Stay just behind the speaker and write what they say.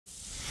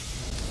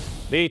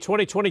The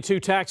 2022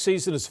 tax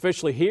season is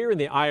officially here, and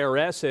the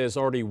IRS has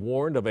already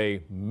warned of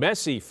a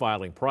messy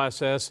filing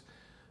process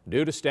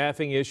due to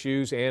staffing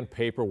issues and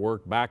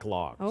paperwork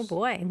backlogs. Oh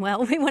boy.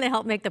 Well, we want to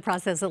help make the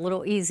process a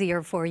little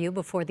easier for you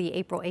before the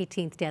April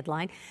 18th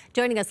deadline.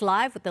 Joining us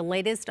live with the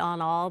latest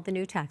on all the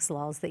new tax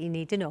laws that you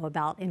need to know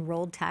about,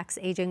 enrolled tax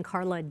agent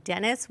Karla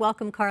Dennis.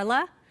 Welcome,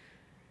 Karla.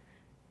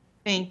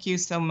 Thank you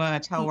so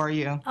much. How are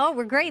you? Oh,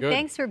 we're great. Good.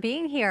 Thanks for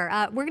being here.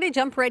 We're going to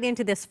jump right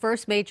into this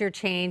first major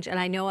change, and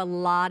I know a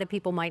lot of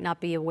people might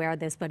not be aware of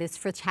this, but it's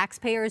for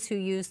taxpayers who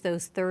use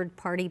those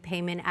third-party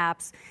payment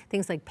apps,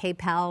 things like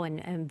PayPal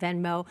and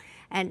Venmo,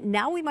 and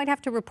now we might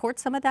have to report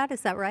some of that.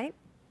 Is that right?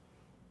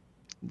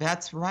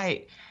 That's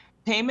right.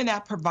 Payment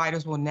app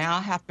providers will now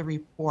have to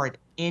report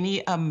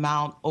any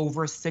amount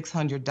over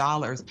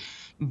 $600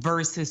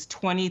 versus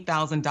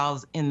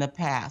 $20,000 in the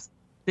past.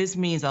 This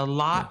means a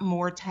lot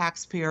more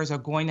taxpayers are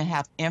going to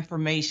have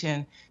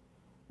information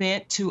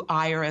sent to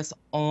IRS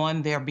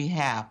on their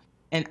behalf.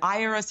 And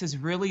IRS is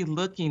really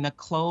looking to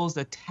close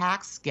the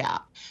tax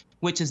gap,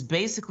 which is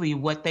basically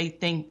what they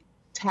think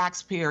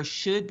taxpayers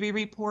should be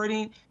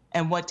reporting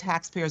and what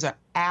taxpayers are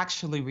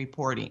actually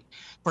reporting.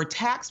 For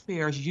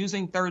taxpayers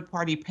using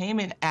third-party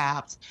payment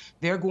apps,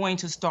 they're going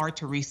to start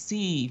to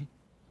receive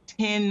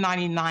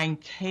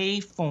 1099-K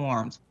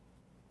forms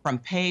from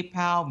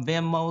PayPal,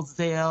 Venmo,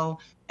 Zelle,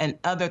 and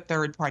other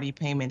third-party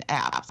payment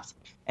apps.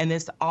 And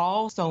this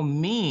also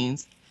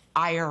means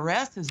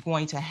IRS is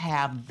going to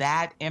have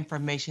that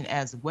information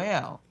as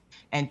well.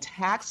 And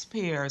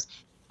taxpayers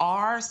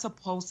are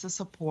supposed to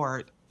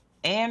support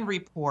and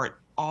report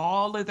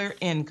all of their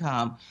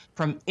income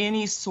from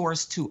any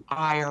source to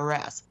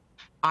IRS.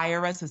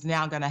 IRS is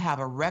now going to have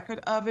a record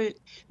of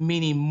it,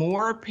 meaning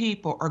more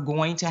people are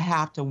going to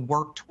have to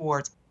work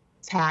towards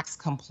tax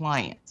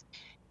compliance.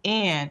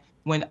 And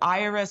when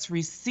IRS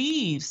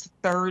receives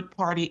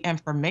third-party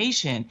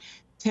information,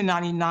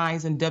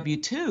 1099s and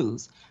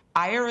W-2s,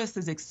 IRS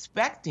is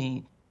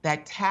expecting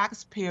that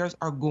taxpayers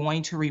are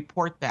going to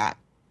report that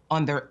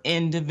on their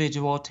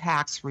individual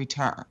tax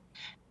return.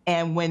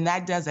 And when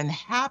that doesn't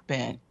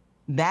happen,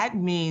 that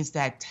means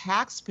that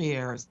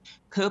taxpayers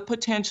could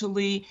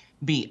potentially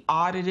be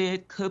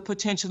audited, could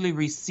potentially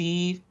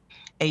receive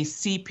a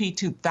CP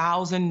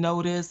 2000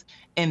 notice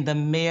in the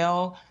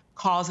mail,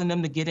 causing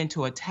them to get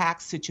into a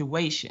tax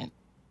situation.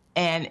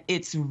 And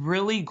it's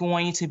really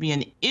going to be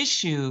an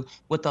issue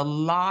with a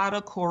lot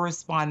of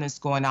correspondence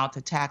going out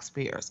to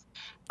taxpayers.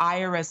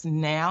 IRS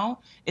now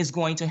is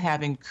going to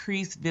have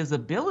increased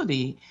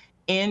visibility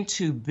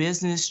into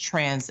business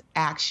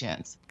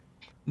transactions.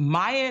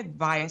 My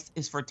advice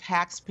is for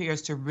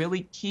taxpayers to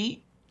really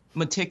keep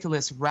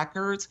meticulous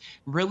records,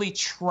 really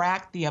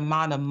track the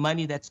amount of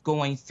money that's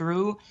going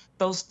through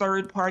those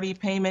third-party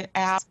payment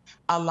apps.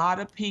 A lot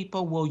of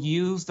people will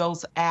use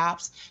those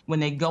apps when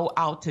they go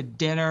out to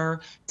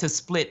dinner, to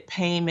split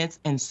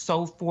payments and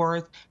so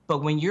forth.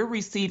 But when you're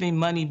receiving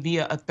money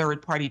via a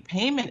third-party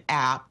payment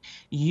app,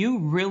 you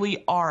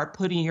really are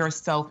putting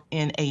yourself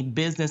in a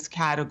business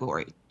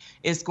category.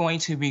 It's going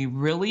to be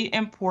really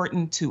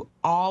important to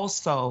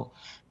also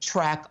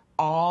track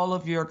all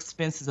of your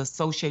expenses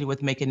associated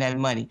with making that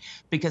money,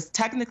 because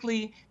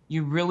technically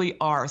you really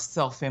are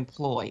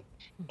self-employed,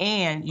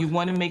 and you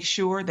want to make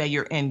sure that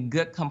you're in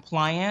good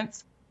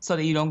compliance so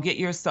that you don't get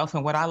yourself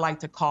in what I like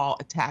to call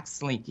a tax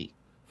slinky.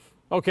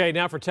 Okay,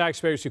 now for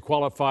taxpayers who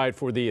qualified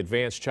for the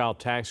advanced child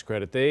tax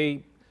credit,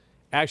 they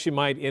actually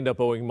might end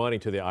up owing money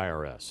to the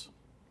IRS.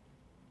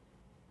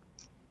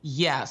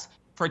 Yes.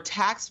 For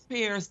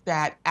taxpayers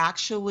that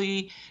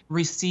actually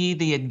receive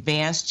the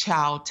advanced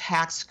child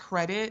tax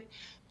credit,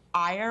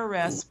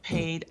 IRS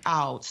paid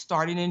out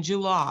starting in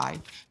July.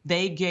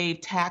 They gave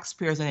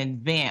taxpayers an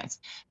advance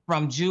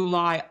from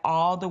July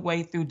all the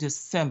way through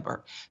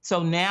December.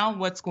 So now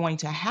what's going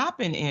to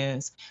happen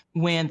is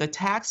when the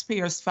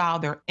taxpayers file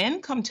their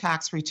income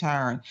tax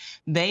return,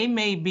 they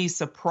may be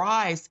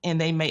surprised and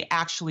they may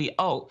actually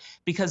owe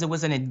because it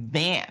was an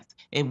advance.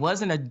 It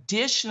wasn't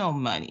additional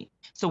money.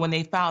 So when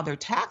they file their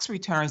tax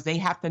returns, they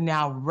have to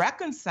now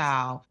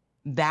reconcile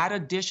that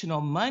additional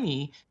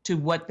money to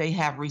what they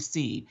have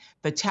received.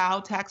 The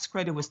child tax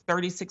credit was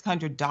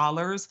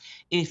 $3,600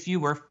 if you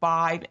were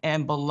 5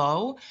 and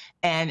below,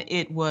 and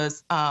it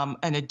was an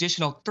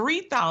additional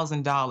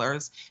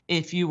 $3,000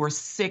 if you were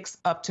 6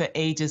 up to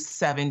ages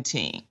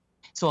 17.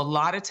 So a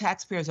lot of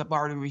taxpayers have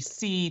already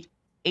received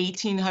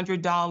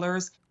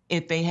 $1,800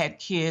 if they had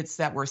kids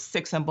that were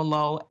 6 and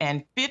below,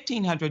 and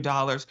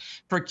 $1,500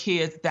 for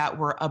kids that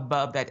were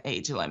above that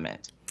age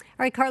limit.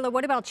 All right, Karla,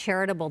 what about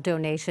charitable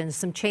donations?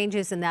 Some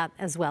changes in that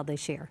as well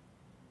this year.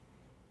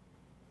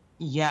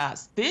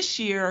 Yes, this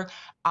year,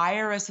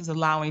 IRS is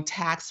allowing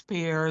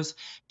taxpayers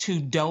to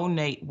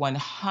donate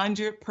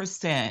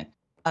 100%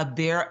 of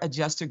their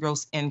adjusted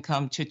gross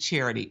income to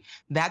charity.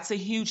 That's a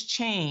huge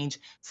change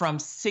from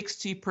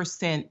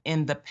 60%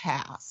 in the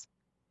past.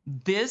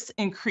 This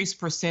increased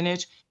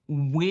percentage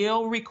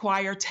will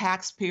require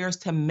taxpayers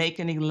to make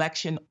an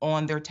election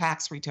on their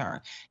tax return.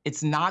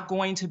 It's not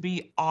going to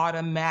be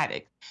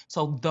automatic.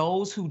 So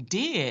those who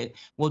did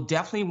will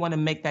definitely want to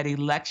make that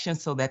election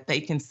so that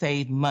they can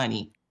save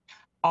money.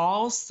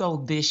 Also,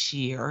 this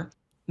year,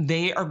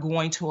 they are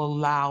going to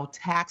allow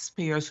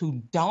taxpayers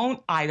who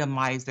don't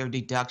itemize their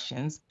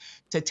deductions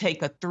to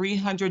take a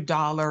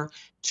 $300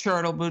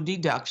 charitable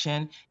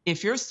deduction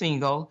if you're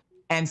single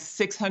and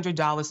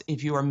 $600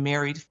 if you are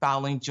married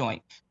filing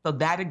joint. So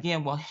that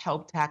again will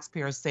help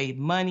taxpayers save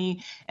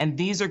money. And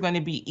these are going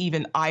to be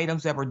even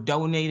items that were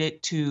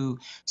donated to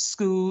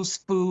schools,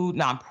 food,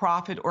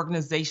 nonprofit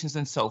organizations,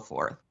 and so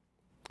forth.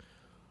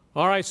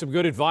 All right, some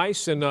good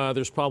advice, and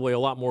there's probably a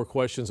lot more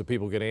questions that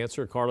people can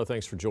answer. Karla,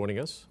 thanks for joining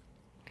us.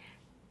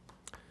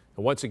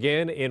 And once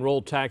again,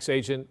 enrolled tax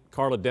agent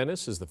Karla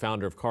Dennis is the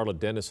founder of Karla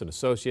Dennis and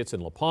Associates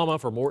in La Palma.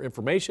 For more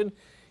information,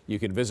 you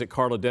can visit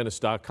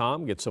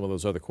karladennis.com, get some of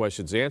those other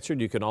questions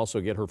answered. You can also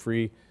get her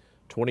free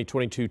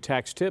 2022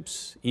 tax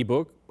tips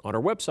ebook on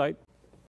our website.